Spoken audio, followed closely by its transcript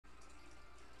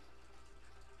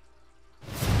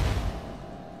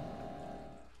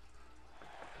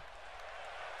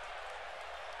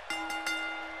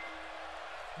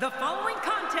The following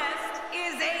contest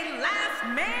is a last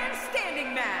man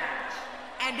standing match,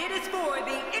 and it is for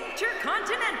the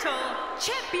Intercontinental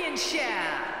Championship.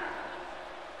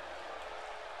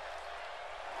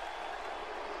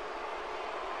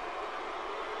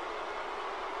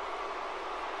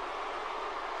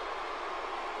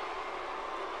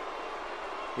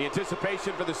 The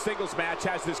anticipation for the singles match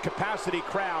has this capacity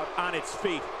crowd on its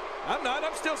feet. I'm not.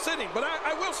 I'm still sitting, but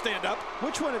I will stand up.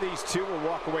 Which one of these two will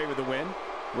walk away with the win?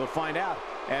 We'll find out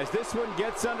as this one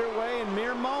gets underway in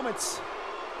mere moments.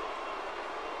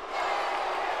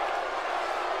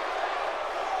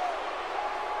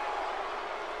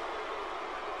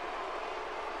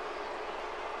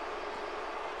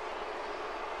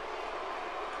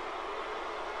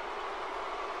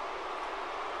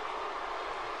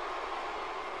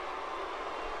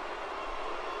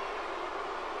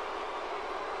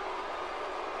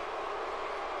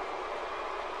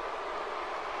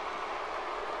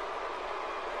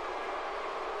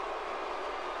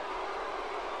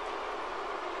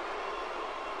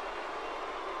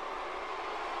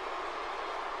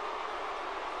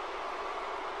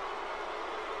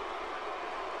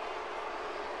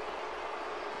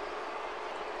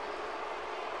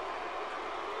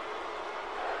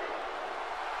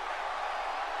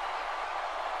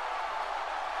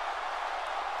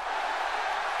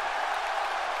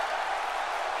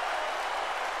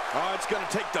 Oh, it's going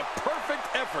to take the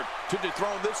perfect effort to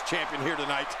dethrone this champion here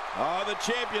tonight. Oh, the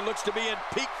champion looks to be in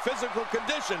peak physical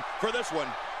condition for this one.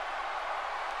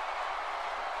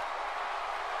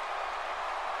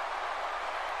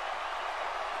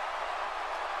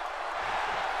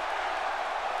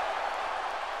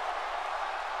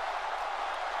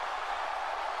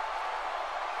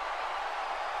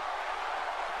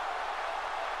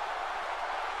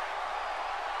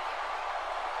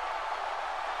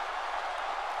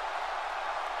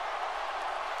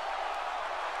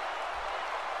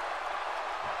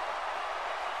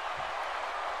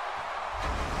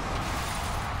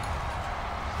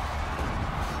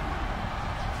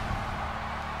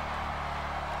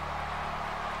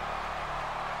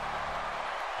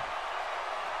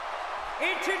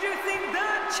 Introducing the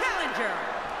challenger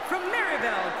from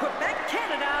Maryville, Quebec,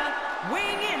 Canada,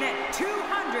 weighing in at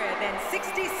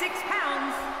 266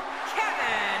 pounds,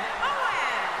 Kevin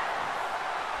Owens.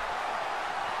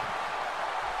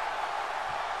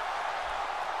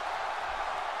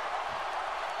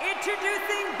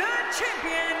 Introducing the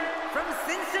champion from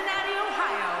Cincinnati,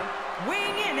 Ohio,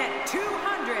 weighing in at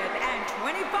 225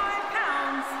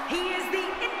 pounds, he is the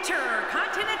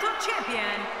Intercontinental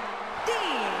Champion, Dean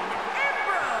Ambrose.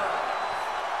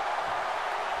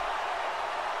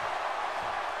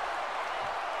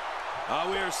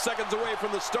 We are seconds away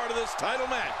from the start of this title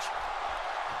match.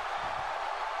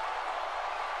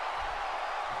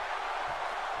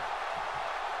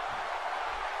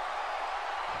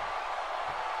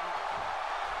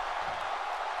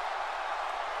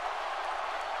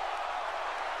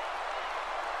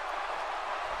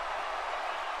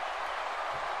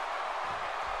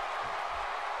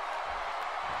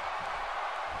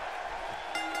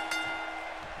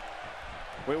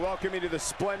 We welcome you to the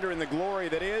splendor and the glory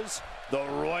that is the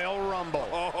Royal Rumble.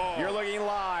 You're looking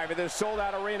live at this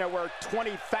sold-out arena where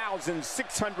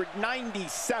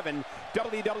 20,697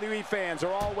 WWE fans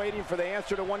are all waiting for the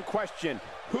answer to one question.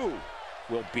 Who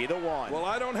will be the one? Well,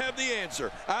 I don't have the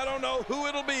answer. I don't know who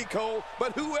it'll be, Cole,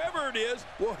 but whoever it is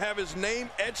will have his name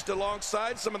etched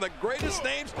alongside some of the greatest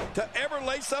names to ever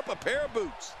lace up a pair of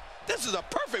boots. This is a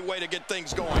perfect way to get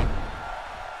things going.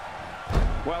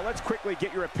 Well, let's quickly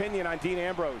get your opinion on Dean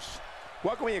Ambrose.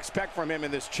 What can we expect from him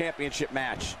in this championship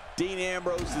match? Dean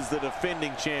Ambrose is the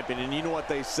defending champion, and you know what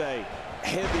they say,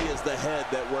 heavy is the head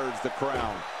that wears the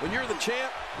crown. When you're the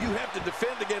champ, you have to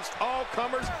defend against all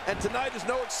comers, and tonight is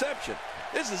no exception.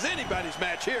 This is anybody's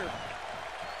match here.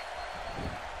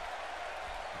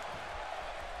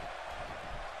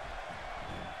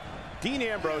 Dean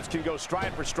Ambrose can go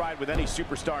stride for stride with any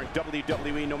superstar in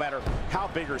WWE, no matter how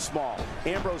big or small.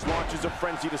 Ambrose launches a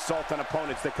frenzied assault on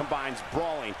opponents that combines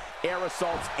brawling, air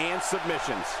assaults, and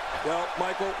submissions. Well,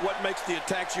 Michael, what makes the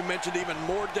attacks you mentioned even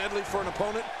more deadly for an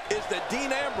opponent is that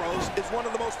Dean Ambrose is one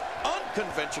of the most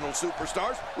unconventional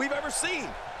superstars we've ever seen.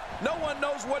 No one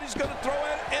knows what he's going to throw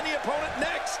at any opponent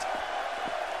next.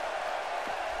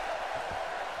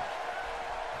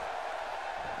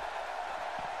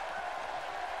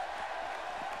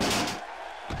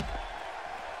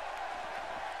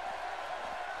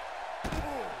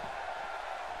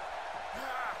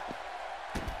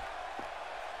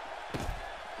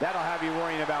 That'll have you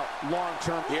worrying about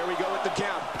long-term. Here we go with the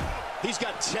count. He's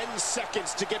got 10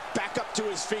 seconds to get back up to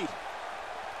his feet.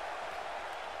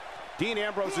 Dean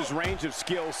Ambrose's range of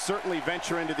skills certainly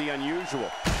venture into the unusual,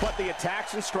 but the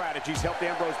attacks and strategies helped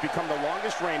Ambrose become the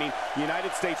longest reigning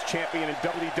United States champion in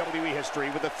WWE history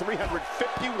with a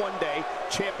 351-day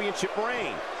championship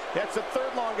reign. That's the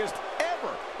third longest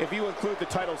ever if you include the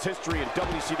title's history in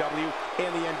WCW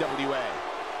and the NWA.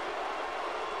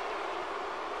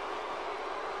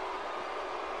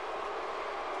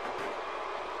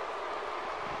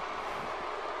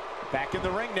 Back in the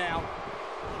ring now.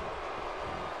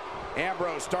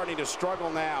 Ambrose starting to struggle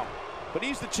now, but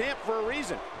he's the champ for a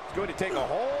reason. It's going to take a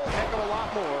whole heck of a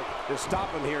lot more to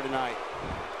stop him here tonight.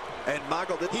 And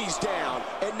Michael, he's down,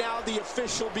 and now the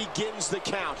official begins the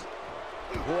count.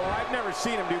 Well, I've never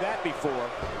seen him do that before,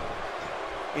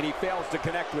 and he fails to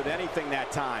connect with anything that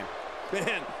time.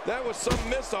 Man, that was some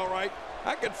miss, all right.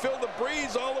 I could feel the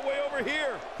breeze all the way over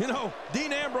here. You know,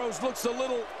 Dean Ambrose looks a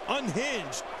little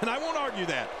unhinged, and I won't argue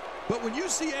that. But when you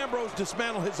see Ambrose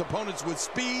dismantle his opponents with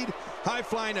speed,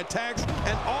 high-flying attacks,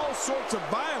 and all sorts of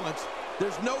violence,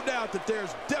 there's no doubt that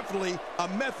there's definitely a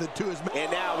method to his...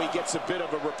 And now he gets a bit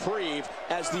of a reprieve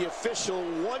as the official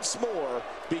once more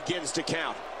begins to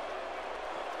count.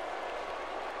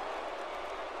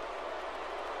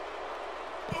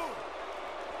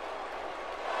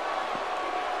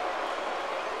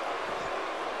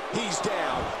 He's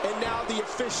down, and now the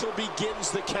official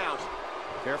begins the count.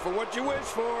 Careful what you wish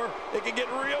for. It can get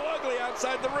real ugly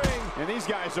outside the ring. And these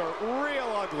guys are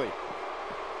real ugly.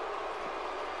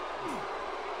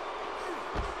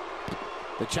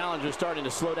 The challenger's starting to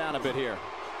slow down a bit here.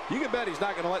 You can bet he's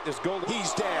not going to let this go.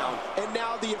 He's down, and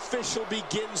now the official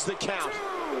begins the count.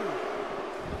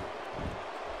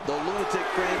 The lunatic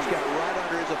fringe got right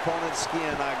under his opponent's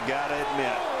skin, I gotta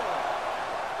admit.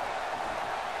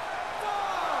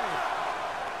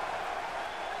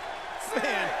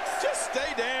 Man, just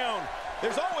stay down.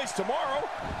 There's always tomorrow.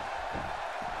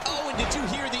 Oh, and did you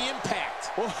hear the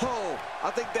impact? Whoa,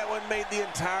 I think that one made the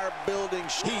entire building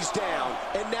shake. He's down,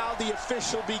 and now the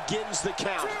official begins the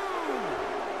count. 2,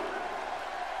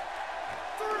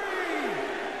 3,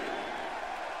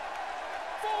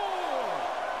 4,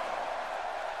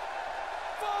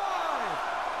 5,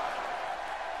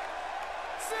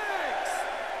 6,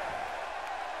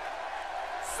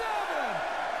 7.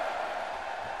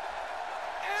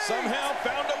 Somehow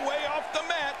found a way off the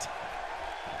mat.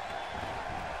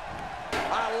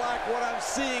 I like what I'm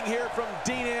seeing here from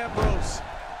Dean Ambrose.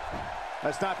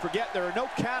 Let's not forget there are no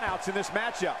countouts in this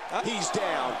matchup. He's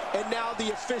down, and now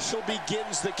the official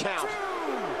begins the count. 2,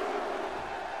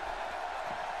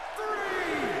 3,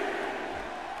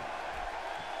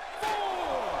 4,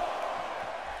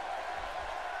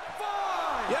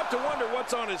 5. You have to wonder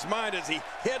what's on his mind as he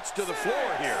heads to the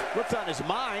floor here. What's on his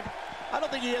mind? I don't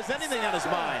think he has anything on his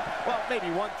mind. Well, maybe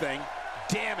one thing.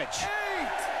 Damage. 8.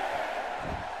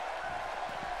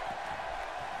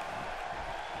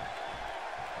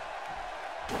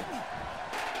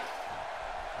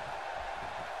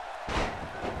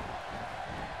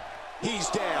 He's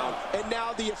down, and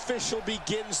now the official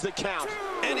begins the count.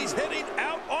 And he's heading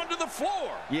out onto the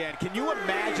floor. Yeah, and can you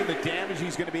imagine the damage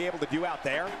he's going to be able to do out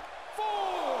there? 4,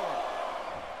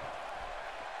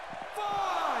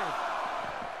 5,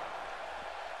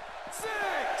 6,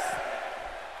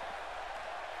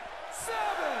 7.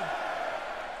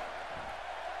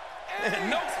 And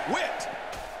no quit.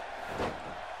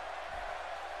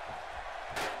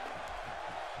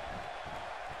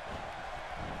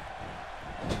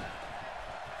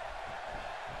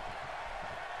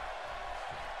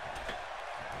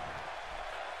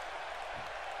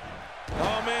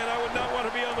 Oh, man, I would not want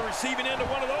to be on the receiving end of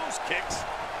one of those kicks.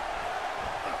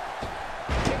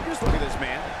 Just look at this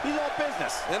man. He's all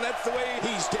business. And that's the way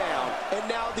He's down, and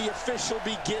now the official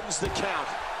begins the count.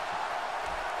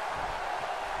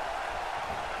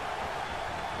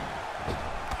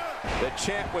 The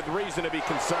champ with reason to be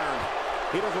concerned.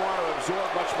 He doesn't want to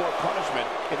absorb much more punishment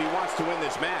if he wants to win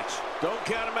this match. Don't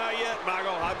count him out yet,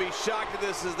 Michael. I'd be shocked if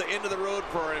this is the end of the road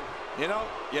for him. You know,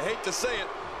 you hate to say it,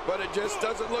 but it just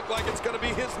doesn't look like it's going to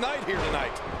be his night here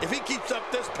tonight. If he keeps up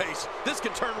this pace, this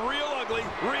can turn real ugly.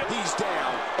 He's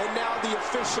down, and now the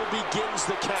official begins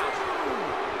the count.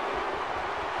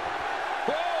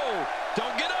 Whoa!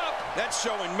 Don't get up! That's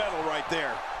showing metal right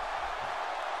there.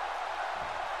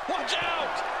 Watch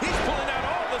out! He's pulling out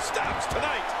all the stops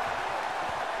tonight.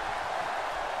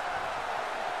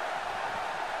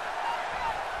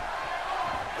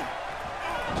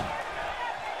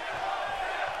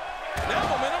 Now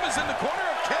momentum is in the corner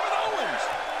of Kevin Owens.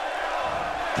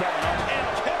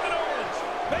 And Kevin Owens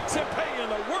makes him pay in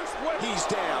the worst way. He's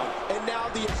down, and now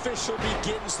the official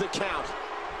begins the count.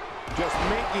 Just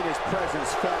making his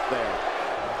presence felt there.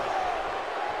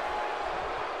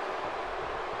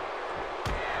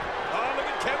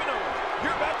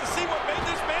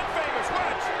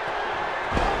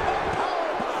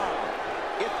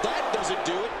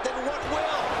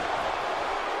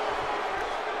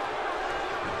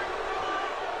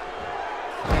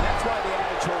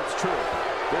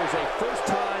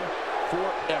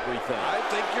 everything. I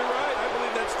think you're right. I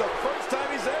believe that's the first time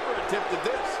he's ever attempted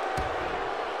this.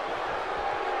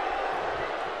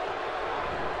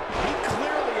 He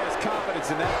clearly has confidence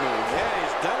in that move. Yeah,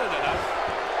 he's done it enough.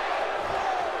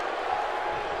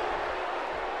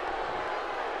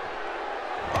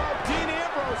 Oh, Dean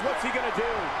Ambrose, what's he gonna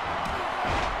do?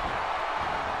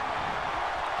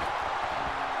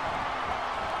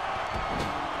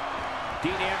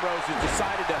 Dean Ambrose has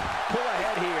decided to pull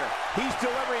ahead here. He's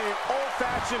delivering an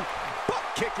old-fashioned butt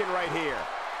kicking right here.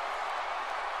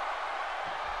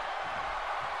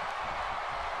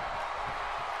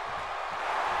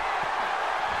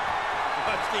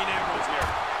 Watch Dean Ambrose here.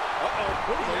 Uh-oh.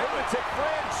 What is a lunatic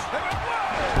fringe?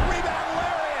 Rebound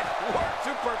lariat. Work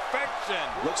to perfection.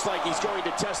 Looks like he's going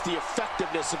to test the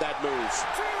effectiveness of that move.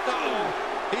 Uh-oh.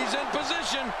 He's in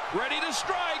position, ready to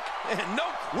strike, and no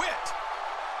quit.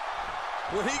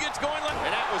 When he gets going like...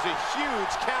 And that was a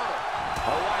huge counter.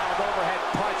 A wild overhead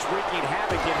punch wreaking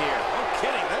havoc in here. No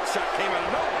kidding, that shot came out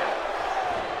of nowhere.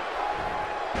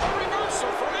 A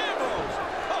reversal from Ambrose.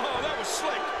 Oh, that was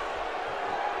slick.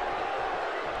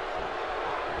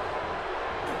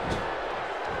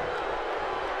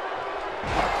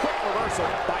 A quick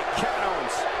reversal by Kevin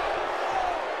Owens.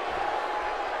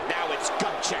 Now it's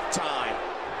gut check time.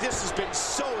 This has been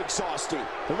so exhausting.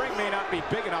 The ring may not be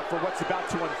big enough for what's about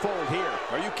to unfold here.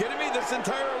 Are you kidding me? This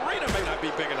entire arena may not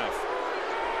be big enough.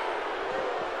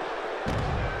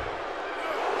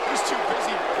 He's too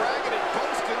busy bragging and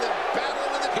boasting than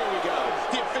battling in the... Here we go.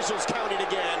 The official's counting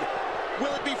again.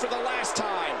 Will it be for the last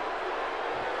time?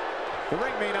 The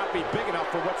ring may not be big enough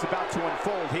for what's about to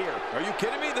unfold here. Are you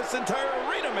kidding me? This entire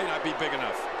arena may not be big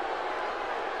enough.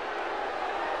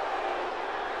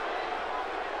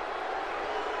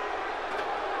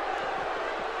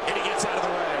 And he gets out of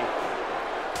the way.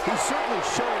 He's certainly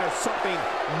showing us something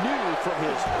new from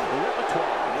his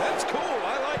repertoire. That's cool.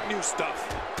 I like new stuff.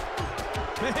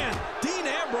 Man, Dean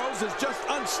Ambrose is just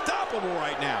unstoppable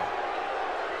right now.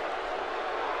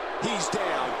 He's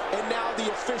down, and now the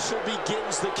official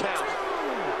begins the count.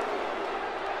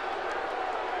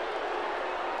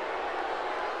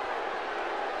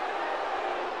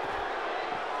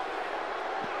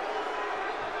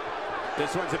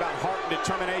 This one's about heart and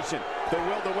determination, the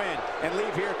will to win, and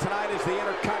leave here tonight as the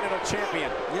Intercontinental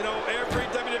Champion. You know, every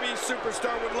WWE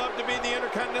superstar would love to be the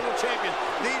Intercontinental Champion.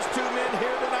 These two men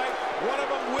here tonight, one of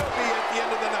them will be at the end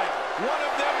of the night. One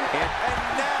of them, and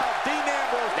now Dean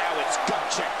Ambrose. Now it's gut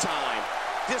check time.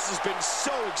 This has been so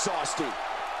exhausting.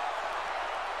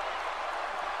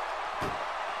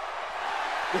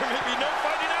 There may be no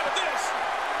fighting out of this.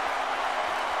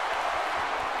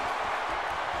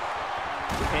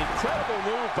 Incredible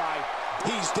move by...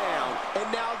 He's down,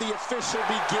 and now the official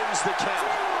begins the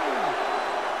count.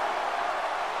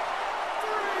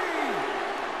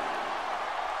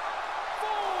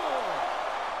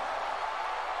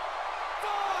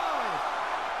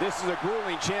 This is a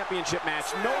grueling championship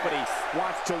match. Nobody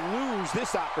wants to lose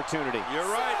this opportunity. You're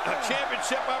right. A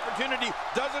championship opportunity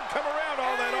doesn't come around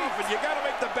all that often. You got to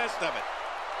make the best of it.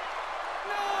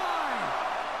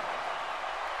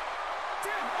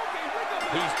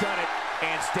 He's done it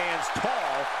and stands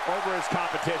tall over his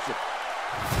competition.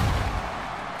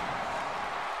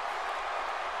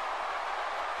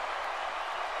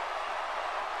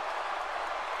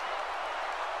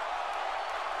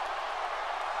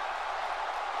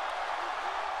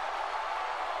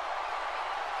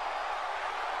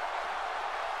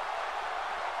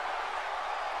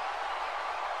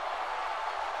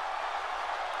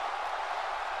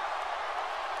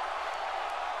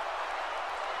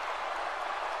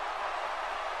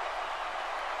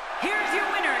 Here's your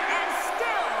winner and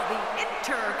still the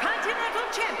Intercontinental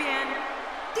Champion,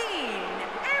 Dean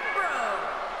Ambrose.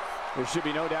 There should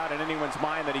be no doubt in anyone's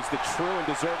mind that he's the true and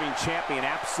deserving champion.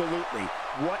 Absolutely.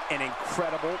 What an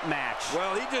incredible match.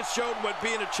 Well, he just showed what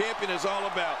being a champion is all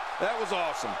about. That was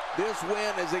awesome. This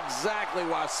win is exactly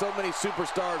why so many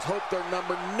superstars hope their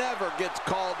number never gets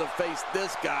called to face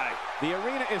this guy. The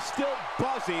arena is still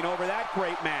buzzing over that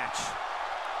great match.